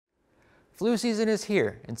Flu season is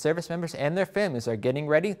here, and service members and their families are getting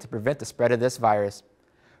ready to prevent the spread of this virus.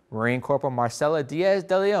 Marine Corporal Marcela Diaz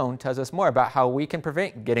de Leon tells us more about how we can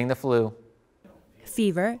prevent getting the flu.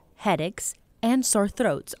 Fever, headaches, and sore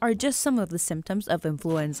throats are just some of the symptoms of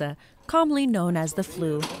influenza, commonly known as the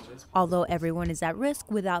flu. Although everyone is at risk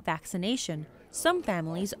without vaccination, some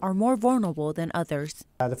families are more vulnerable than others.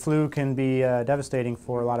 The flu can be devastating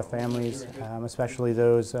for a lot of families, especially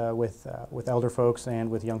those with elder folks and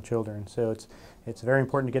with young children. So it's very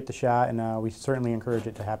important to get the shot, and we certainly encourage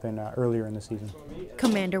it to happen earlier in the season.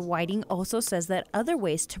 Commander Whiting also says that other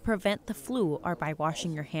ways to prevent the flu are by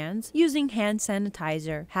washing your hands, using hand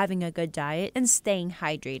sanitizer, having a good diet, and staying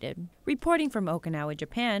hydrated. Reporting from Okinawa,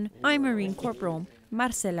 Japan, I'm Marine Corporal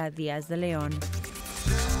Marcela Diaz de Leon.